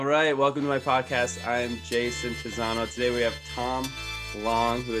right, welcome to my podcast. I'm Jason Tizano. Today we have Tom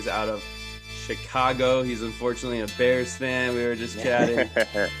Long, who is out of Chicago. He's unfortunately a Bears fan. We were just chatting.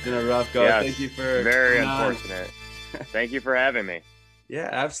 It's been a rough go. Yes, Thank you for very coming on. unfortunate. Thank you for having me. Yeah,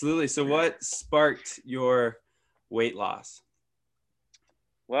 absolutely. So what sparked your weight loss?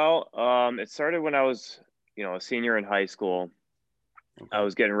 Well, it started when I was, a senior in high school. Okay. I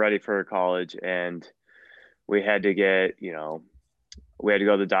was getting ready for college, and we had to get, we had to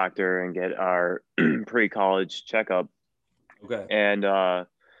go to the doctor and get our pre-college checkup. Okay. And the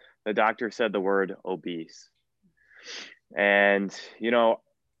doctor said the word obese. And,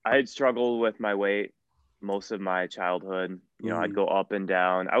 I had struggled with my weight most of my childhood. I'd go up and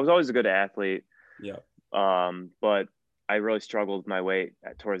down. I was always a good athlete. Yeah. But I really struggled with my weight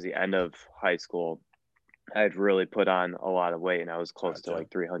towards the end of high school. I had really put on a lot of weight, and I was close to like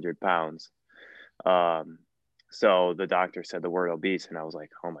 300 pounds. So the doctor said the word obese, and I was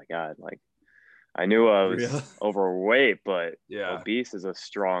like, oh my God, like I knew I was Really? overweight, but Yeah. obese is a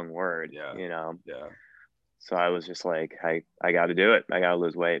strong word, Yeah. Yeah. So I was just like, I got to do it. I got to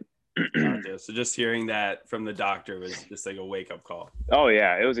lose weight. Gotcha. So just hearing that from the doctor was just like a wake-up call. Oh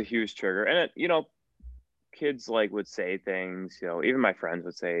yeah, it was a huge trigger. And kids like would say things, even my friends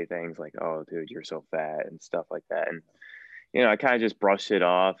would say things like, oh dude, you're so fat and stuff like that. And, I kind of just brushed it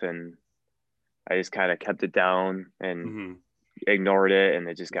off, and I just kind of kept it down and ignored it. And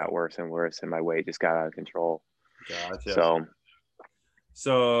it just got worse and worse. And my weight just got out of control. Gotcha.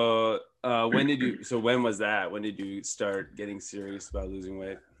 So when was that? When did you start getting serious about losing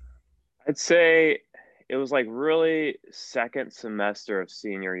weight? I'd say it was like really second semester of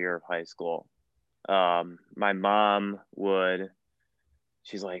senior year of high school. My mom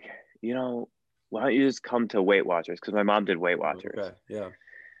she's like, why don't you just come to Weight Watchers? Because my mom did Weight Watchers. Okay. Yeah.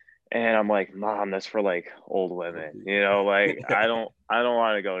 And I'm like, Mom, that's for like old women, like I don't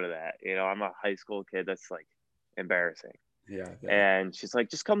want to go to that. I'm a high school kid. That's like embarrassing. Yeah. And she's like,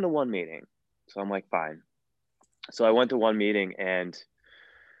 just come to one meeting. So I'm like, fine. So I went to one meeting, and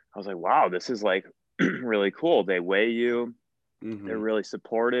I was like, wow, this is like really cool. They weigh you. They're really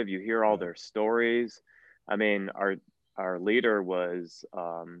supportive. You hear all their stories. I mean, our leader was,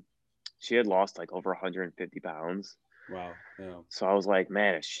 she had lost like over 150 pounds. Wow. Yeah. So I was like,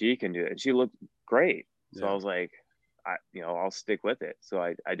 man, if she can do it, and she looked great. So I was like, I'll stick with it. So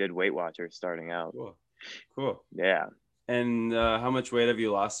I did Weight Watchers starting out. Cool. Yeah. And how much weight have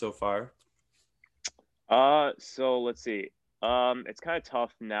you lost so far? So let's see. It's kind of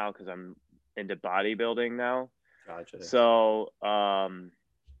tough now because I'm into bodybuilding now. Gotcha. So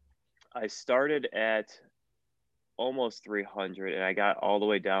I started at almost 300, and I got all the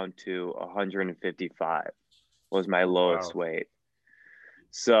way down to 155 was my lowest weight.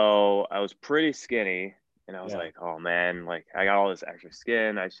 So I was pretty skinny, and I was like, oh man, like I got all this extra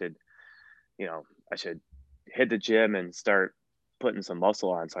skin. I should hit the gym and start putting some muscle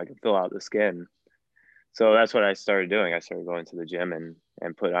on so I can fill out the skin. So that's what I started doing. I started going to the gym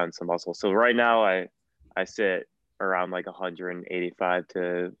and put on some muscle. So right now I sit around like 185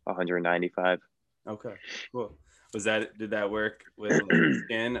 to 195. Okay, cool. Did that work with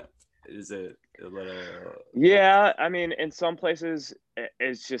skin? Is it a little? Yeah, I mean, in some places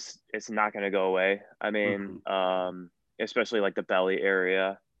it's not going to go away. I mean, especially like the belly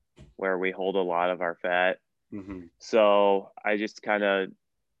area where we hold a lot of our fat. So I just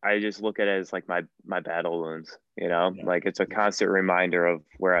look at it as like my battle wounds, like it's a constant reminder of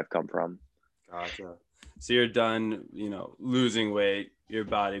where I've come from. Gotcha. So you're done, losing weight, you're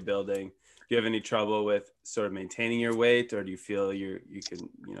bodybuilding. Do you have any trouble with sort of maintaining your weight, or do you feel you can,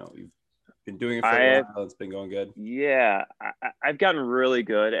 you've been doing it for a while, it's been going good? Yeah, I've gotten really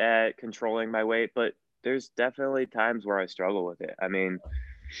good at controlling my weight, but there's definitely times where I struggle with it. I mean,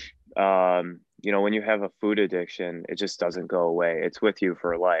 when you have a food addiction, it just doesn't go away. It's with you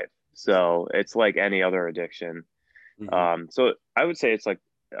for life. So it's like any other addiction. So I would say it's like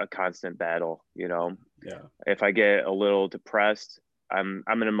a constant battle, Yeah. If I get a little depressed, I'm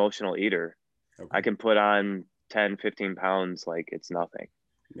an emotional eater. Okay. I can put on 10, 15 pounds like it's nothing.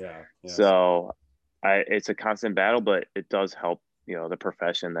 Yeah. So it's a constant battle, but it does help, the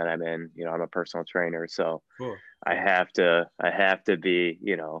profession that I'm in. I'm a personal trainer, so cool. I have to be,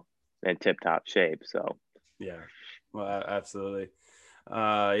 in tip-top shape. So yeah, well, absolutely.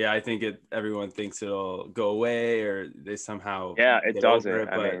 I think everyone thinks it'll go away, or they somehow it doesn't. Over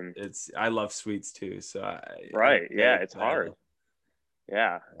it, but I love sweets too, so it's hard.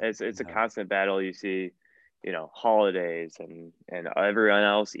 Yeah, it's a constant battle. You see, holidays and everyone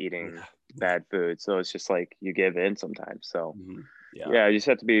else eating bad food, so it's just like you give in sometimes. So you just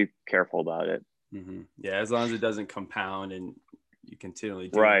have to be careful about it. Yeah, as long as it doesn't compound and you continually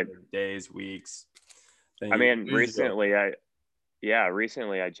do right. it for days, weeks. I mean, recently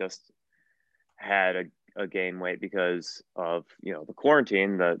I just had a gain weight because of, you know, the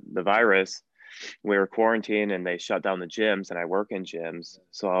quarantine, the virus. We were quarantined and they shut down the gyms, and I work in gyms.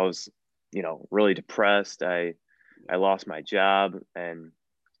 So I was, you know, really depressed. I lost my job, and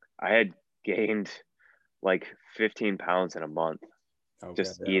I had gained like 15 pounds in a month, Okay,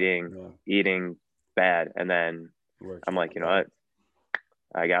 just yeah. eating bad. And then I'm like, you know what?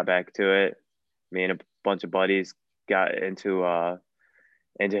 I got back to it. Me and a bunch of buddies got into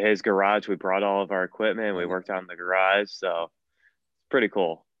his garage. We brought all of our equipment. We worked on the garage. So it's pretty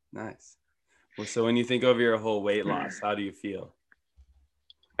cool. Nice. Well, so when you think over your whole weight loss, how do you feel?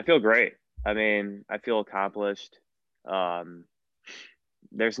 I feel great. I mean, I feel accomplished.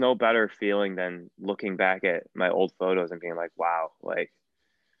 There's no better feeling than looking back at my old photos and being like, wow, like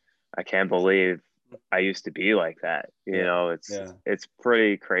I can't believe I used to be like that. You know, it's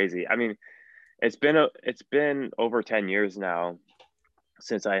pretty crazy. I mean, it's been over 10 years now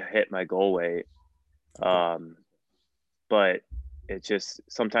since I hit my goal weight. But it just,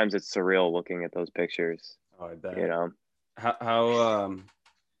 sometimes it's surreal looking at those pictures. Oh, I bet. You know, how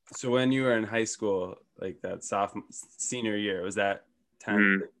so when you were in high school, like that senior year, was that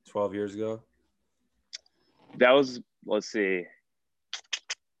 10, 12 years ago? That was, let's see.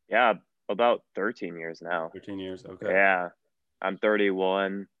 Yeah, about 13 years now. 13 years. Okay. Yeah. I'm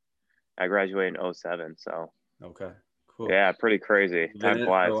 31. I graduated in 07. So, okay, cool. Yeah, pretty crazy. Time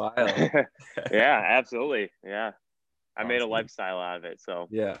flies. Yeah, absolutely. Yeah. I made a lifestyle out of it. So,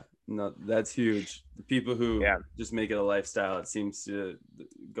 yeah, no, that's huge. The people who just make it a lifestyle, it seems to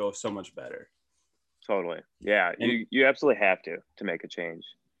go so much better. Totally. Yeah. You absolutely have to make a change.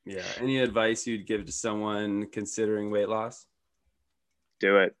 Yeah. Any advice you'd give to someone considering weight loss?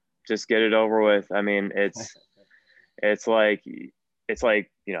 Do it. Just get it over with. I mean, it's like, you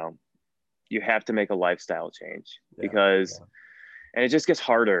know, you have to make a lifestyle change because, and it just gets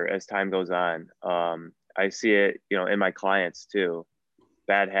harder as time goes on. I see it, you know, in my clients too.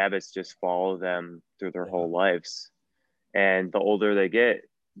 Bad habits just follow them through their whole lives. And the older they get,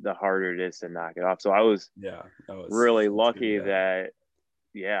 the harder it is to knock it off. So I was really lucky that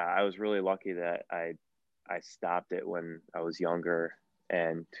I stopped it when I was younger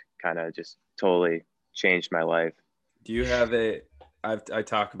and kind of just totally changed my life. Do you have I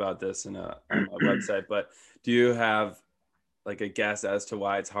talk about this on my website, but do you have like a guess as to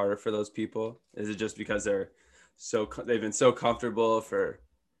why it's harder for those people? Is it just because they've been so comfortable for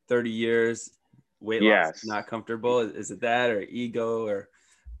 30 years, weight loss is not comfortable? Is it that, or ego, or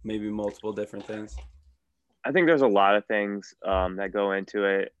maybe multiple different things? I think there's a lot of things that go into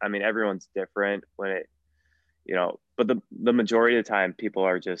it. I mean, everyone's different when it, you know, but the majority of the time people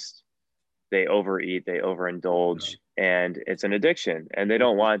are just, they overeat, they overindulge, and it's an addiction, and they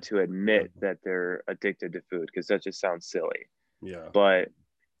don't want to admit that they're addicted to food because that just sounds silly. Yeah. But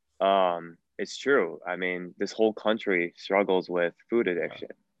it's true. I mean, this whole country struggles with food addiction.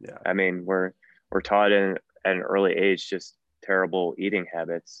 Yeah. I mean, we're taught at an early age just terrible eating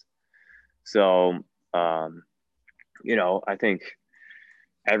habits. So, you know, I think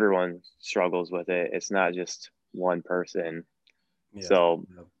everyone struggles with it. It's not just one person. Yeah. So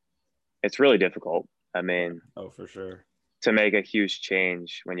it's really difficult. I mean, for sure, to make a huge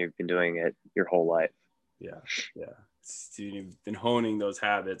change when you've been doing it your whole life. Yeah. So you've been honing those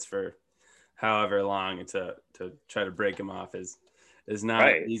habits for however long, and to try to break them off is not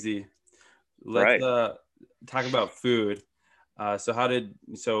easy. Let's talk about food.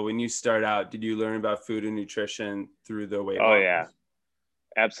 So when you start out, did you learn about food and nutrition through the Weight Watchers? Oh yeah,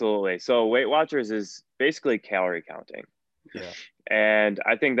 absolutely. So Weight Watchers is basically calorie counting. Yeah. And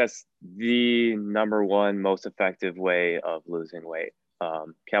I think that's the number one most effective way of losing weight.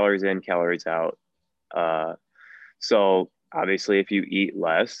 Calories in, calories out. So obviously if you eat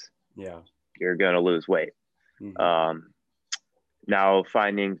less, you're going to lose weight. Mm-hmm. Now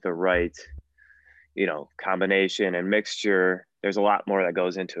finding the right, you know, combination and mixture, there's a lot more that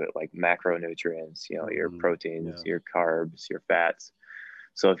goes into it, like macronutrients, you know, your proteins, your carbs, your fats.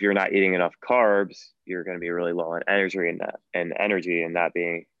 So if you're not eating enough carbs, you're going to be really low on energy and not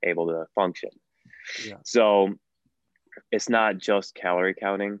being able to function. Yeah. So it's not just calorie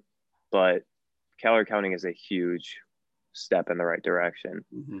counting, but calorie counting is a huge step in the right direction.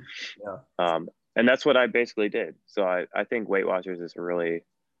 Mm-hmm. Yeah. And that's what I basically did. So I think Weight Watchers is a really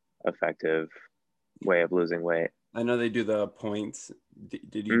effective way of losing weight. I know they do the points.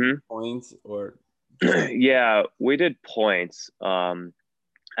 Did you do points or? Yeah, we did points.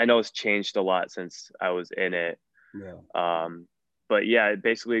 I know it's changed a lot since I was in it. Yeah. But yeah, it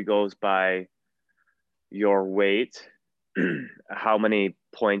basically goes by your weight how many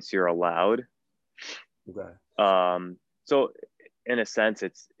points you're allowed. Okay. So in a sense,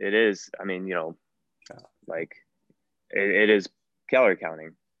 it is. I mean, like it is calorie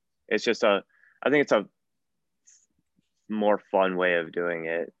counting. It's just I think it's a more fun way of doing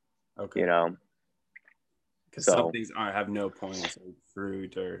it. Okay. Because some things have no points, like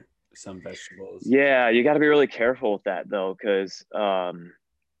fruit or some vegetables. Yeah, you got to be really careful with that though, because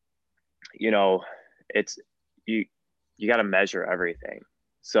it's you got to measure everything.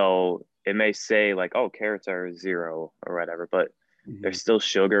 So it may say like, oh, carrots are 0 or whatever, but there's still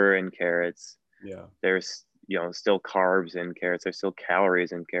sugar in carrots. Yeah. There's still carbs in carrots. There's still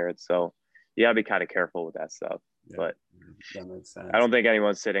calories in carrots. So you gotta be kind of careful with that stuff. Yeah, but that makes sense. I don't think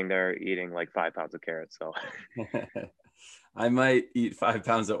anyone's sitting there eating like 5 pounds of carrots. So I might eat 5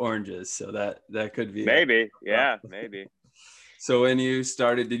 pounds of oranges. So that could be maybe. Yeah, maybe. So when you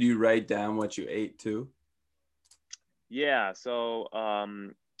started, did you write down what you ate too? Yeah. So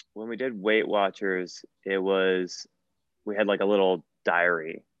when we did Weight Watchers, we had like a little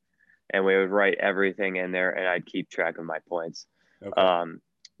diary, and we would write everything in there, and I'd keep track of my points. Okay.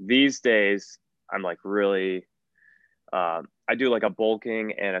 These days, I'm like really, I do like a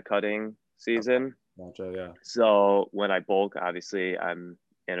bulking and a cutting season. Okay. Gotcha, yeah. So when I bulk, obviously I'm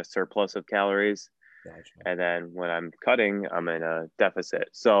in a surplus of calories. Gotcha. And then when I'm cutting, I'm in a deficit.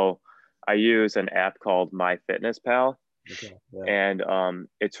 So I use an app called MyFitnessPal. Okay. Yeah. And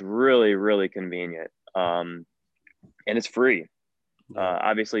it's really, really convenient. And it's free. Yeah.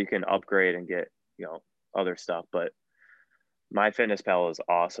 Obviously you can upgrade and get, other stuff, but MyFitnessPal is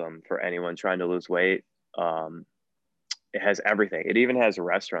awesome for anyone trying to lose weight. It has everything. It even has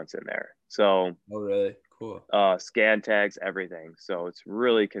restaurants in there. So, oh, really? Cool. Scan tags, everything. So it's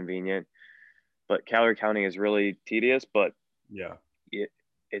really convenient. But calorie counting is really tedious, but yeah,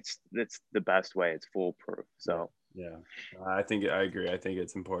 it's the best way. It's foolproof. So yeah, I agree. I think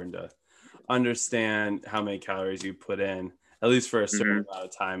it's important to understand how many calories you put in, at least for a certain amount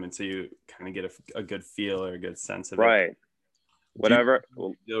of time, and so you kind of get a good feel or a good sense of it. Right. Whatever.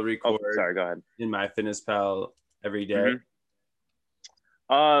 You'll record. Oh, sorry, go ahead. In MyFitnessPal every day.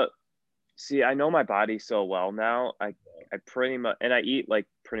 See, I know my body so well now. I pretty much, and I eat like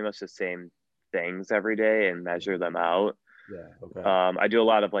pretty much the same things every day and measure them out. Yeah. Okay. I do a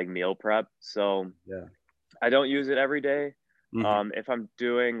lot of like meal prep, so yeah, I don't use it every day. If I'm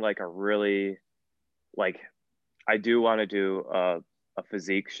doing like a really, like, I do want to do a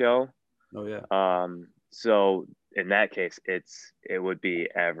physique show. Oh yeah. So in that case, it would be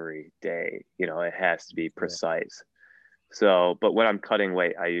every day. It has to be precise. So, but when I'm cutting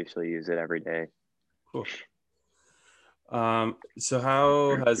weight, I usually use it every day. Cool. So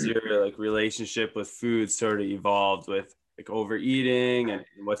how has your like relationship with food sort of evolved with like overeating and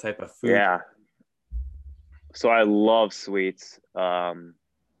what type of food? Yeah. So I love sweets.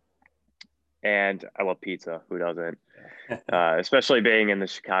 And I love pizza. Who doesn't? Especially being in the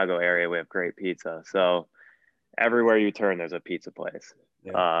Chicago area, we have great pizza. So everywhere you turn, there's a pizza place.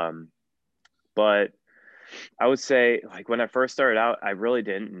 Yeah. But I would say, like, when I first started out, I really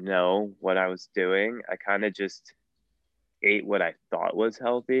didn't know what I was doing. I kind of just ate what I thought was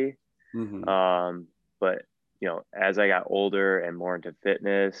healthy. But as I got older and more into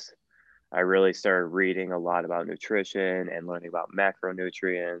fitness, I really started reading a lot about nutrition and learning about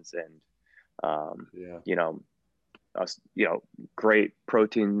macronutrients and great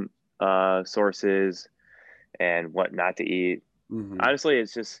protein sources and what not to eat. Honestly,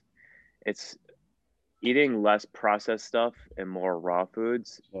 it's eating less processed stuff and more raw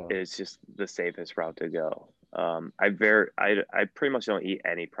foods is just the safest route to go. I pretty much don't eat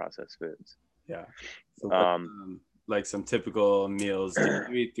any processed foods. Yeah. So like some typical meals. Do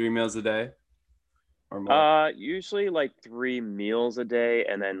you eat 3 meals a day or more? Usually like 3 meals a day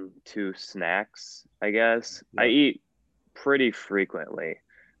and then 2 snacks, I guess. Yeah. I eat pretty frequently.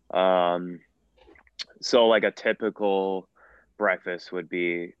 So like a typical breakfast would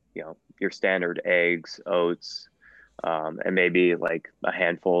be, your standard eggs, oats, and maybe like a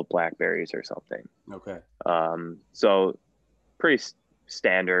handful of blackberries or something. Okay. So pretty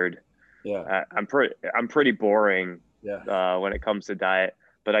standard. Yeah. I'm pretty boring. Yeah. When it comes to diet,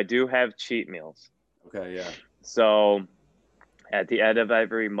 but I do have cheat meals. Okay. Yeah. So at the end of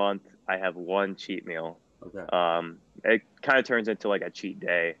every month, I have one cheat meal. Okay. It kind of turns into like a cheat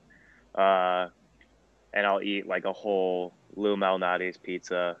day. And I'll eat like a whole Lou Malnati's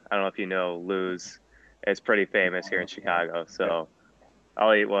pizza. I don't know if you know Lou's. It's pretty famous here in Chicago. So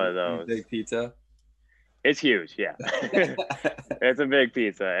I'll eat one of those. Big pizza? It's huge, yeah. It's a big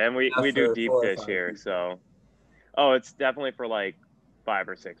pizza. And we do deep dish here. So, it's definitely for like 5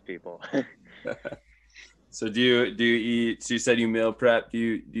 or 6 people. So do you eat? So you said you meal prep. Do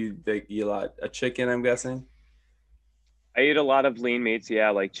you like, eat a lot of chicken? I'm guessing. I eat a lot of lean meats, yeah,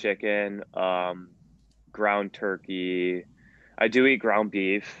 like chicken, ground turkey. I do eat ground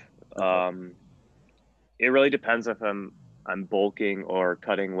beef. Okay. It really depends if I'm bulking or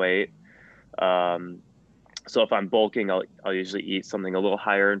cutting weight. Um, so if I'm bulking, I'll usually eat something a little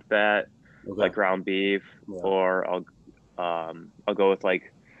higher in fat, like Okay. ground beef, Yeah. or I'll go with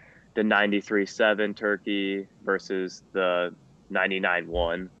like the 93.7 turkey versus the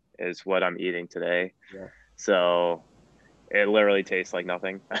 99.1 is what I'm eating today. Yeah. So it literally tastes like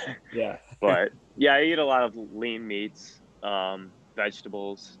nothing. Yeah. But yeah, I eat a lot of lean meats,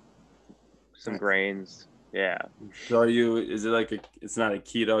 vegetables, some Nice. grains. Yeah. So are you? Is it like a? It's not a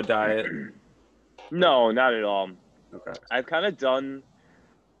keto diet. No, not at all. Okay. I've kind of done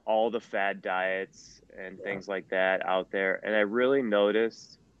all the fad diets and Yeah. things like that out there. And I really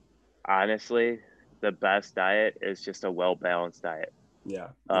noticed, honestly, the best diet is just a well balanced diet. Yeah.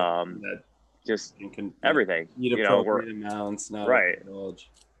 Yeah. Um, That just you can, everything. eat You know, we're appropriate amounts, not right, overindulge.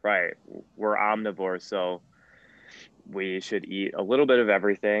 right. We're omnivores, so we should eat a little bit of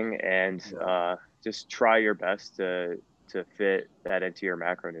everything and Yeah. just try your best to fit that into your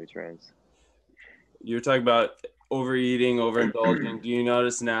macronutrients. You're talking about overeating, overindulging. Do you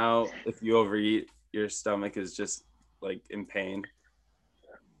notice now if you overeat, your stomach is just like in pain?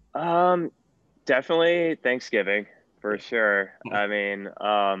 Um, Definitely Thanksgiving for Yeah. sure. I mean,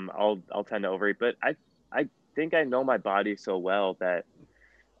 I'll tend to overeat, but I think I know my body so well that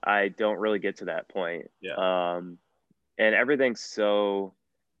I don't really get to that point. Yeah. And everything's so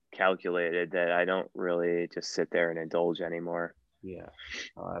calculated that I don't really just sit there and indulge anymore. Yeah.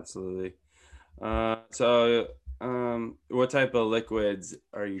 Oh, absolutely. So, what type of liquids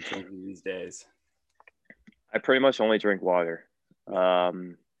are you drinking these days? I pretty much only drink water. Yeah.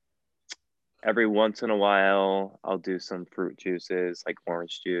 Um, every once in a while, I'll do some fruit juices like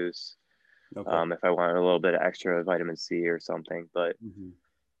orange juice, Okay. if I want a little bit of extra vitamin C or something. But Hmm.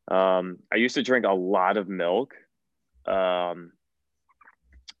 I used to drink a lot of milk, um,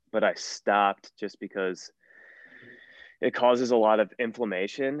 but I stopped just because it causes a lot of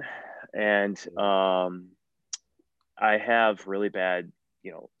inflammation, and Yeah. I have really bad,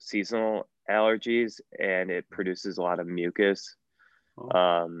 seasonal allergies, and it produces a lot of mucus. Oh,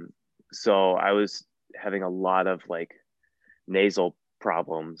 Um, so I was having a lot of like nasal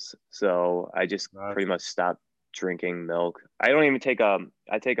problems. So I just pretty gotcha. much stopped drinking milk. I don't even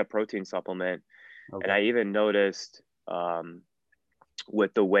I take a protein supplement, and Okay. I even noticed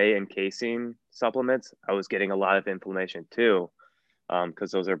with the whey and casein supplements, I was getting a lot of inflammation too,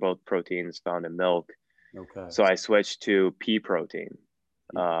 because those are both proteins found in milk. Okay. So I switched to pea protein.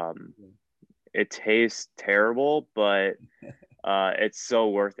 Um, it tastes terrible, but it's so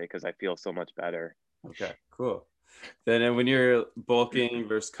worth it because I feel so much better. Okay. Cool. Then when you're bulking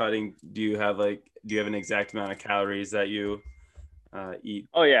versus cutting, do you have an exact amount of calories that you eat?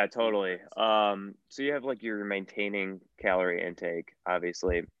 Oh yeah, totally. So you have like your maintaining calorie intake,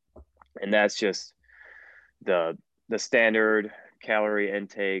 obviously, and that's just the the standard calorie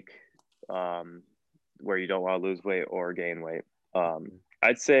intake, um, where you don't want to lose weight or gain weight.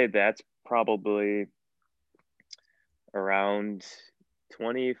 I'd say that's probably around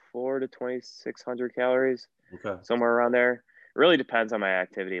 24 to 2600 calories, Okay. somewhere around there. It really depends on my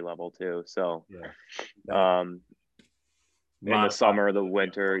activity level too. So, Yeah. That um, in the modify. summer, the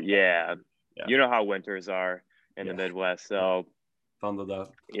winter, yeah, Yeah. you know how winters are in the Yeah. Midwest. Yeah. So, Bundled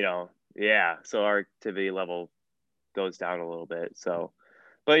up. yeah, so our activity level goes down a little bit. So,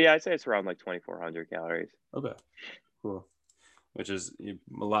 but yeah, I'd say it's around like 2400 calories. Okay. Cool. Which is a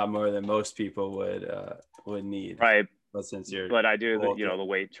lot more than most people would need. Right. But since you're But I do the bulking,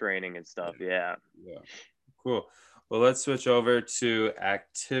 weight training and yeah, stuff. Yeah. yeah, cool. Well, let's switch over to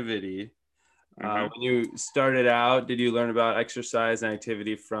activity. Hmm. When you started out, did you learn about exercise and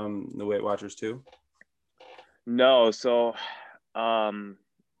activity from the Weight Watchers too? No. So, um,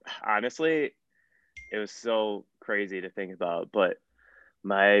 honestly, it was so crazy to think about, but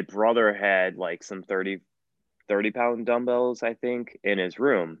my brother had like some 30 pound dumbbells, I think, in his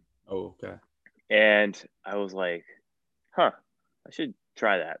room. Oh, okay. And I was like, huh, I should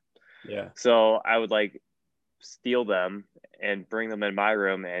try that. Yeah. So I would like steal them and bring them in my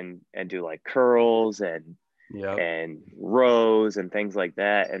room and do like curls Yep. and rows and things like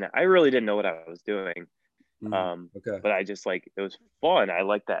that. And I really didn't know what I was doing. Mhm. Um, Okay. but I just like it was fun. I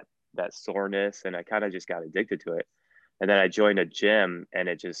liked that soreness, and I kind of just got addicted to it. And then I joined a gym, and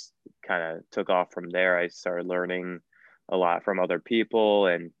it just kind of took off from there. I started learning a lot from other people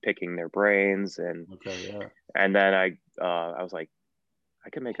and picking their brains, and Okay. Yeah. and then I was like, I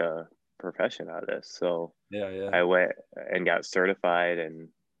could make a profession out of this. So yeah. I went and got certified, and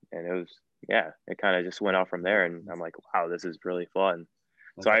it was, yeah, it kind of just went out from there. And I'm like, wow, this is really fun.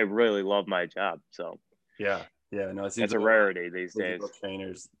 So I really love my job. So yeah. No, it seems it's a rarity these days.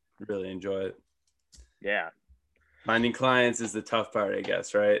 Trainers really enjoy it. Yeah. Finding clients is the tough part, I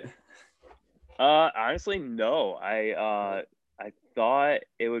guess, right? Honestly, no. I thought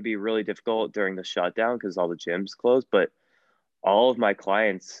it would be really difficult during the shutdown because all the gyms closed, but all of my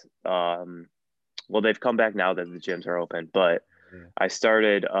clients, well, they've come back now that the gyms are open, but I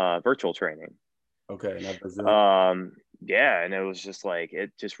started virtual training. Okay. Yeah, and it was just like,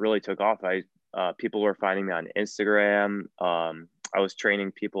 it just really took off. People were finding me on Instagram. I was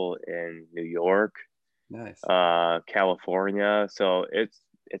training people in New York, nice, California. So it's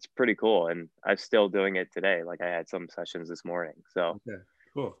pretty cool, and I'm still doing it today. Like I had some sessions this morning, so okay,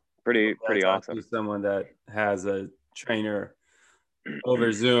 cool, pretty awesome. Someone that has a trainer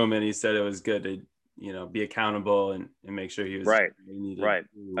over Zoom, and he said it was good to be accountable and make sure he was right.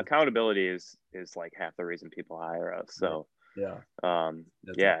 Accountability is like half the reason people hire us. So yeah,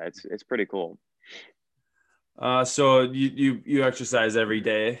 it's pretty cool. So you exercise every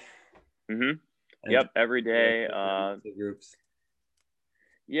day? Mm-hmm. Yep, every day. Groups.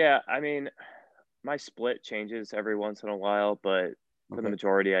 Yeah, I mean, my split changes every once in a while, but for the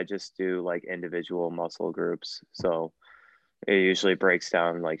majority, I just do like individual muscle groups. So it usually breaks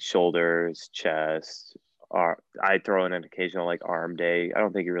down like shoulders, chest. I throw in an occasional like arm day. I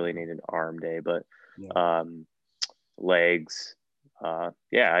don't think you really need an arm day, but legs. I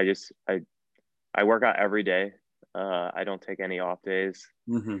work out every day. I don't take any off days.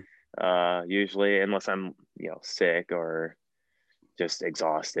 Usually, unless I'm sick or just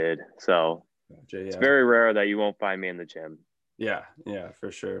exhausted. So it's very rare that you won't find me in the gym. Yeah,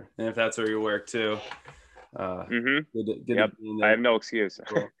 for sure. And if that's where you work too, good yep. I have no excuse.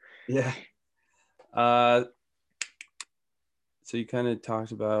 Cool. Yeah. So you kind of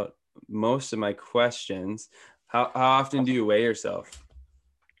talked about most of my questions. How often do you weigh yourself?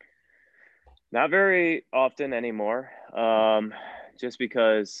 Not very often anymore. Just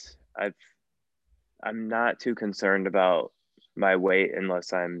because I'm not too concerned about my weight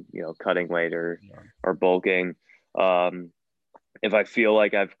unless I'm, cutting weight or bulking. If I feel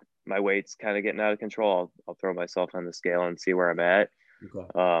like my weight's kind of getting out of control, I'll throw myself on the scale and see where I'm at.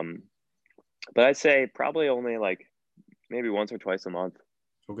 But I'd say probably only like maybe once or twice a month.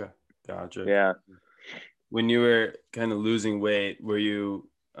 Okay. Gotcha. Yeah. When you were kind of losing weight, were you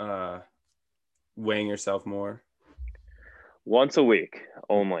weighing yourself more? Once a week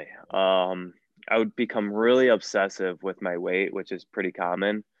only. I would become really obsessive with my weight, which is pretty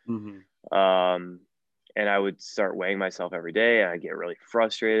common. And I would start weighing myself every day, and I get really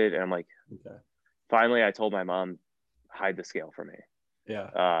frustrated. And I'm like, finally, I told my mom, hide the scale for me.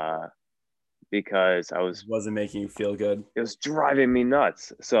 Yeah. Because it wasn't making you feel good. It was driving me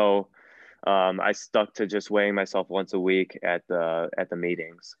nuts. So I stuck to just weighing myself once a week at the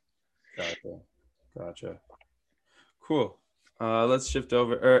meetings. Gotcha. Cool. Let's shift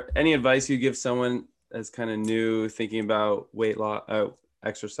over. Or any advice you give someone that's kind of new, thinking about weight loss,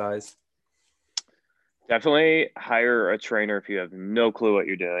 exercise? Definitely hire a trainer if you have no clue what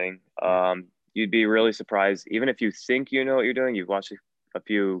you're doing. You'd be really surprised. Even if you think you know what you're doing, you've watched a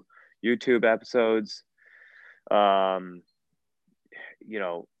few YouTube episodes. I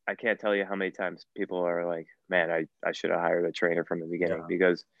can't tell you how many times people are like, man, I should have hired a trainer from the beginning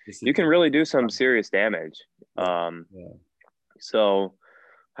because you can really do some serious damage. So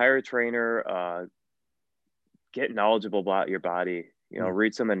hire a trainer, get knowledgeable about your body,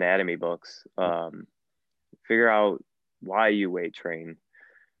 read some anatomy books, figure out why you weight train,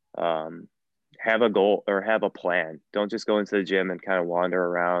 have a goal or have a plan. Don't just go into the gym and kind of wander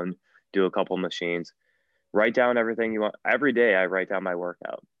around, do a couple machines. Write down everything you want. Every day I write down my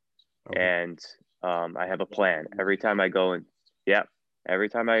workout and I have a plan. Every time I go in, every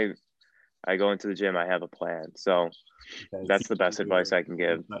time I go into the gym, I have a plan. So that's the best advice I can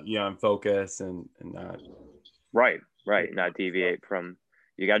give. On focus and not. Right. Not deviate from,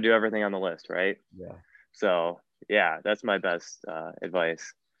 you got to do everything on the list, right? Yeah. So that's my best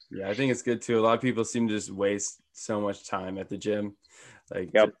advice. Yeah, I think it's good too. A lot of people seem to just waste so much time at the gym,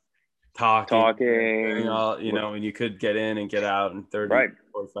 like talking all, and you could get in and get out in 30,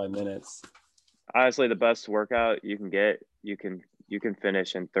 45 minutes. Honestly, the best workout you can get, you can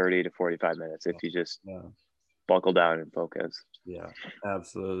finish in 30 to 45 minutes if you just buckle down and focus. Yeah,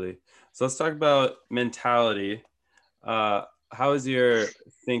 absolutely. So let's talk about mentality. How has your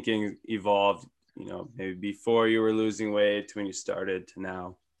thinking evolved, maybe before you were losing weight to when you started to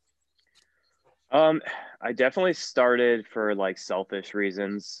now? I definitely started for like selfish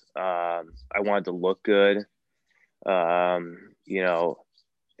reasons. I wanted to look good. You know,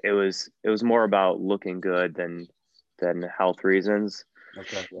 it was more about looking good than health reasons.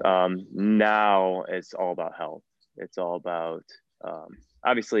 Okay. Yeah. Now it's all about health. It's all about um,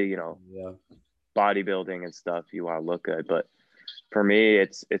 obviously, Yeah. bodybuilding and stuff. You want to look good, but for me,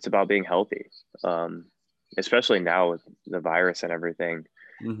 it's about being healthy. Um, Especially now with the virus and everything,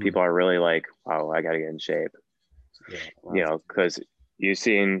 Hmm. people are really like, "Wow, I got to get in shape." Yeah. That's, Because you've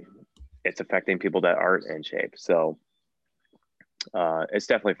seen it's affecting people that aren't in shape. So it's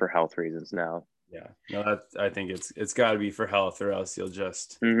definitely for health reasons now. yeah. No, that I think it's got to be for health, or else you'll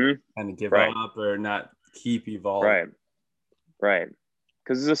just Mm-hmm. kind of give Right, up or not keep evolving. right, right.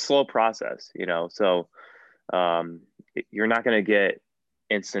 Because it's a slow process, So um, you're not going to get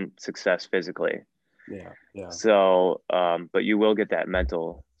instant success physically. Yeah. Yeah. So, but you will get that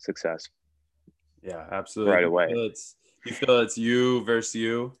mental success Yeah. Absolutely. right away. You feel it's you versus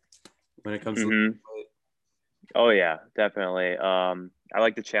you when it comes to losing Mm-hmm. weight? Oh yeah, definitely. I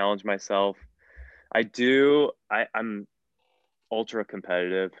like to challenge myself. I do. I'm ultra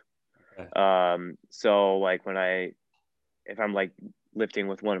competitive. Okay. So like if I'm like lifting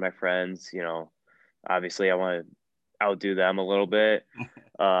with one of my friends, obviously I want to outdo them a little bit.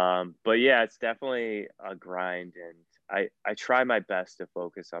 But yeah, it's definitely a grind, and I try my best to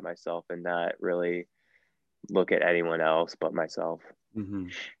focus on myself and not really look at anyone else but myself. Hmm.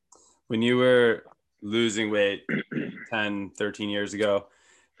 When you were losing weight 10, 13 years ago,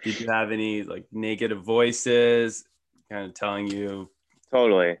 did you have any like negative voices kind of telling you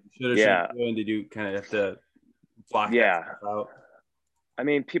Totally. should or shouldn't Yeah. do? And did you kind of have to block that Yeah. stuff out? I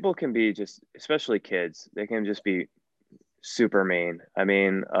mean, people can be just, especially kids, they can just be super mean. I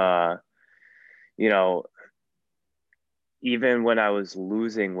mean, you know, even when I was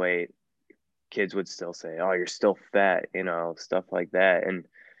losing weight, kids would still say, "Oh, you're still fat," stuff like that. And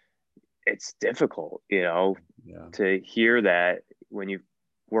it's difficult, Yeah. to hear that when you've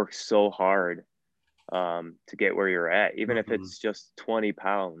worked so hard to get where you're at, even if Hmm. it's just 20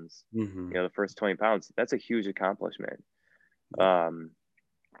 pounds, Hmm. the first 20 pounds, that's a huge accomplishment. Yeah. Um,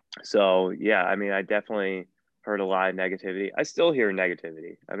 so, yeah, I mean, I definitely heard a lot of negativity. I still hear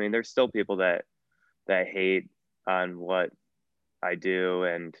negativity. I mean, there's still people that hate on what I do.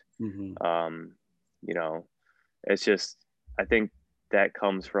 And, Hmm. um, you know, it's just, I think that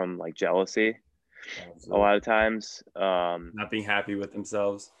comes from like jealousy a Absolutely. lot of times. Not being happy with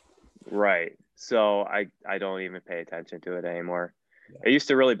themselves. Right. So I don't even pay attention to it anymore. Yeah, It used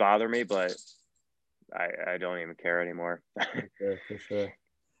to really bother me, but I don't even care anymore. for sure. For sure.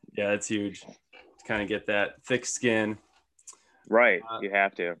 Yeah, that's huge to kind of get that thick skin. Right. Uh, You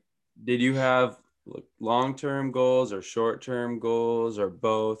have to. did you have long-term goals or short-term goals or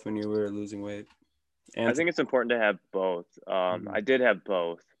both when you were losing weight? I And think it's important to have both. mhm. I did have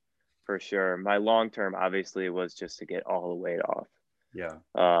both for sure. My long term obviously was just to get all the weight off. Yeah.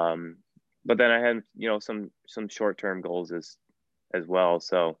 Um, but then I had, some short term goals as well.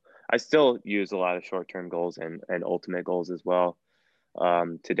 So I still use a lot of short term goals and ultimate goals as well.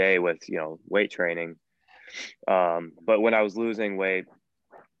 Today with, weight training. But when I was losing weight,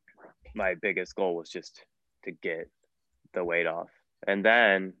 my biggest goal was just to get the weight off. And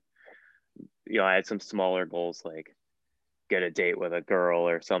then, I had some smaller goals like get a date with a girl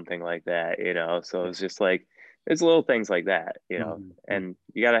or something like that. So Yeah. it's just like it's little things like that. Mhm. And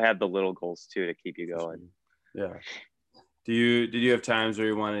you got to have the little goals too to keep you For going. sure. Yeah. Did you have times where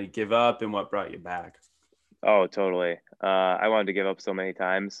you wanted to give up and what brought you back? Oh, totally. I wanted to give up so many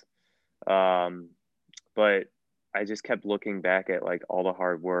times, um, but I just kept looking back at like all the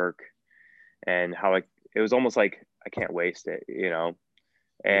hard work and how it was almost like I can't waste it. Yeah.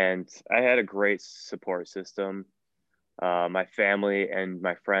 And I had a great support system. My family and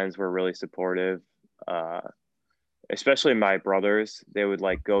my friends were really supportive. Uh, Especially my brothers, they would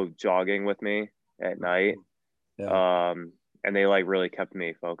like go jogging with me at night. Yeah. And they like really kept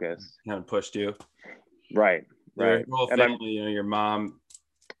me focused. Kind of pushed you. Right, Your right. whole And I'm, family, your mom,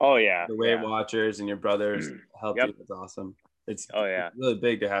 oh yeah, the Weight yeah. Watchers, and your brothers helped Yep. you. That's awesome. Oh It's yeah, really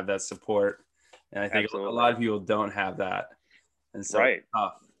big to have that support, and I think a absolutely. lot of people don't have that, and so it's Right.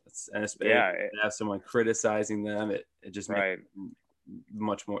 tough. If Yeah, they have someone criticizing them, it just makes right, it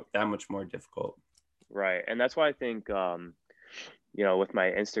much more difficult. right. And that's why I think, with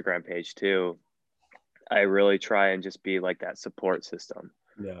my Instagram page too, I really try and just be like that support system.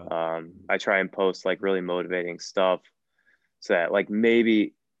 Yeah. I try and post like really motivating stuff so that like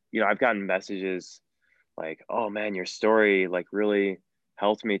maybe, I've gotten messages like, "Oh man, your story like really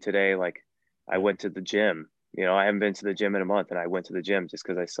helped me today. Like I Yeah. went to the gym you know, I haven't been to the gym in a month, and I went to the gym just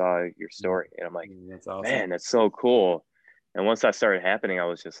because I saw your story, and I'm like, That's awesome. man, that's so cool. And once that started happening, I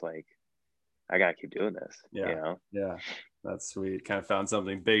was just like, I gotta keep doing this. Yeah. You know? Yeah. That's sweet. Kind of found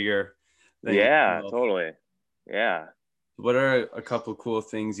something bigger than Yeah, yourself. totally. Yeah. What are a couple cool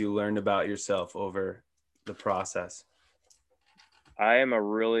things you learned about yourself over the process? I am a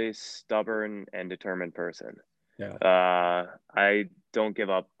really stubborn and determined person. Yeah. I don't give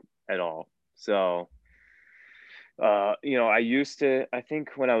up at all. So, you know, I think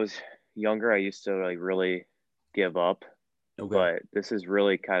when I was younger, I used to like really give up, Okay. but this has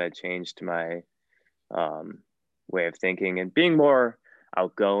really kind of changed my way of thinking and being more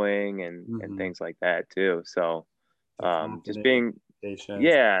outgoing and things like that too. So, just being,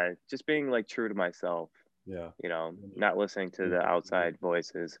 just being like true to myself. Yeah. You know, not listening to the outside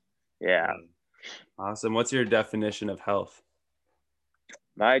voices. Yeah. Awesome. What's your definition of health?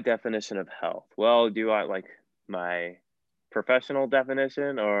 My definition of health. Well, do you want like my professional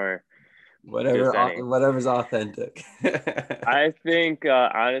definition or whatever's authentic? I think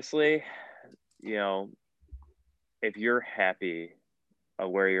honestly, you know, if you're happy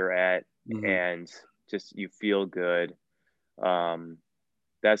where you're at and just you feel good,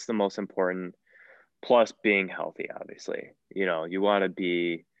 that's the most important. Plus being healthy, obviously. You know, you want to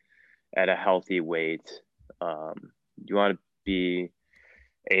be at a healthy weight. You want to be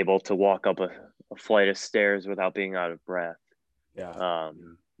able to walk up a flight of stairs without being out of breath.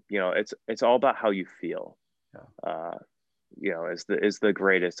 You know, it's all about how you feel. You know, is the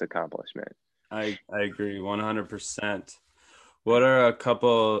greatest accomplishment. I agree 100%. What are a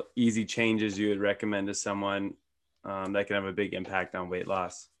couple easy changes you would recommend to someone that can have a big impact on weight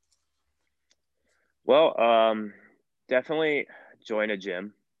loss? Well, definitely join a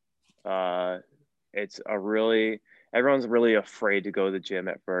gym. It's everyone's really afraid to go to the gym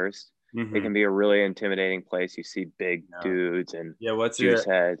at first. It can be a really intimidating place. You see big dudes and juice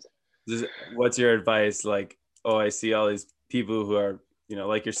heads. What's your advice? Like, oh, I see all these people who are, you know,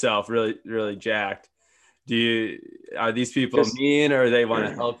 like yourself, really, really jacked. Are these people mean, or they want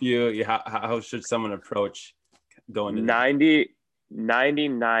to help you? How should someone approach going to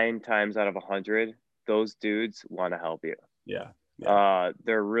 99 times out of 100, those dudes want to help you.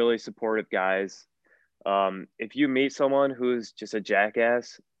 They're really supportive guys. If you meet someone who's just a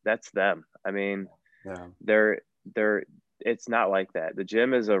jackass, that's them. I mean, it's not like that. The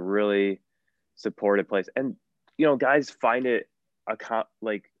gym is a really supportive place, and you know, guys find it a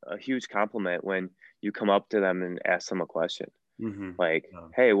huge compliment when you come up to them and ask them a question, like,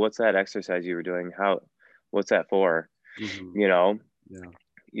 "Hey, what's that exercise you were doing? What's that for?" You know,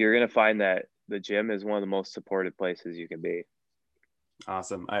 you're gonna find that the gym is one of the most supportive places you can be.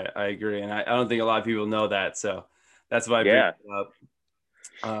 Awesome. I agree. And I don't think a lot of people know that. So that's why I bring it up.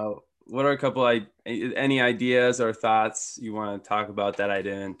 What are a couple any ideas or thoughts you want to talk about that I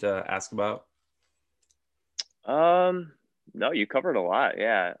didn't ask about? No, you covered a lot.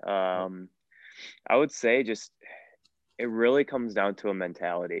 Yeah. I would say it really comes down to a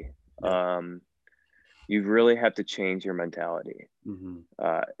mentality. You really have to change your mentality.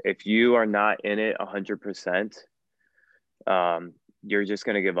 If you are not in it 100%, you're just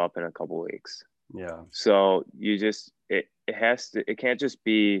going to give up in a couple weeks. So it can't just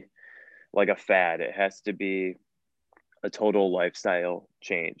be like a fad. It has to be a total lifestyle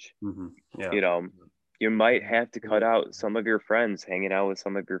change. You know, you might have to cut out some of your friends, hanging out with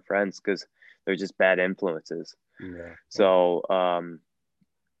some of your friends, because they're just bad influences. So,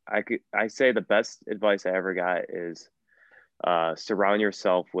 I say the best advice I ever got is surround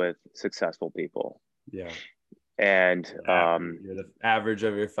yourself with successful people. And you're the average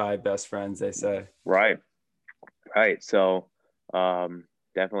of your 5 best friends, they say. Right. So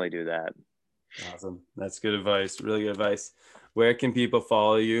definitely do that. Awesome. That's good advice. Really good advice. Where can people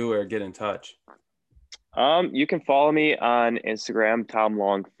follow you or get in touch? You can follow me on Instagram, Tom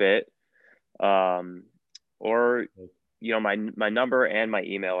Long Fit, or you know, my number and my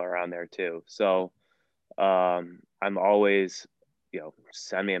email are on there too. So I'm always, you know,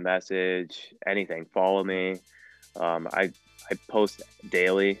 send me a message, anything, follow me. I post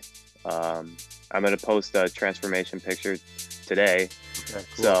daily. I'm going to post a transformation picture today. Okay,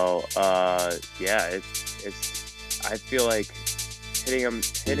 cool. So I feel like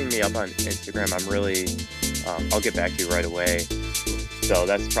hitting me up on Instagram, I'm really, I'll get back to you right away. So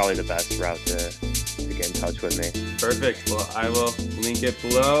that's probably the best route to get in touch with me. Perfect. Well, I will link it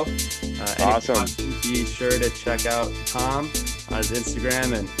below. Awesome. Be sure to check out Tom on his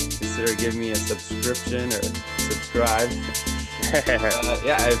Instagram and consider giving me a subscription or subscribe.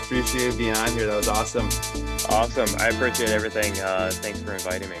 I appreciate you being on here. That was awesome. Awesome. I appreciate everything. Thanks for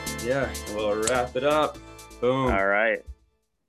inviting me. Yeah, we'll wrap it up. Boom. All right.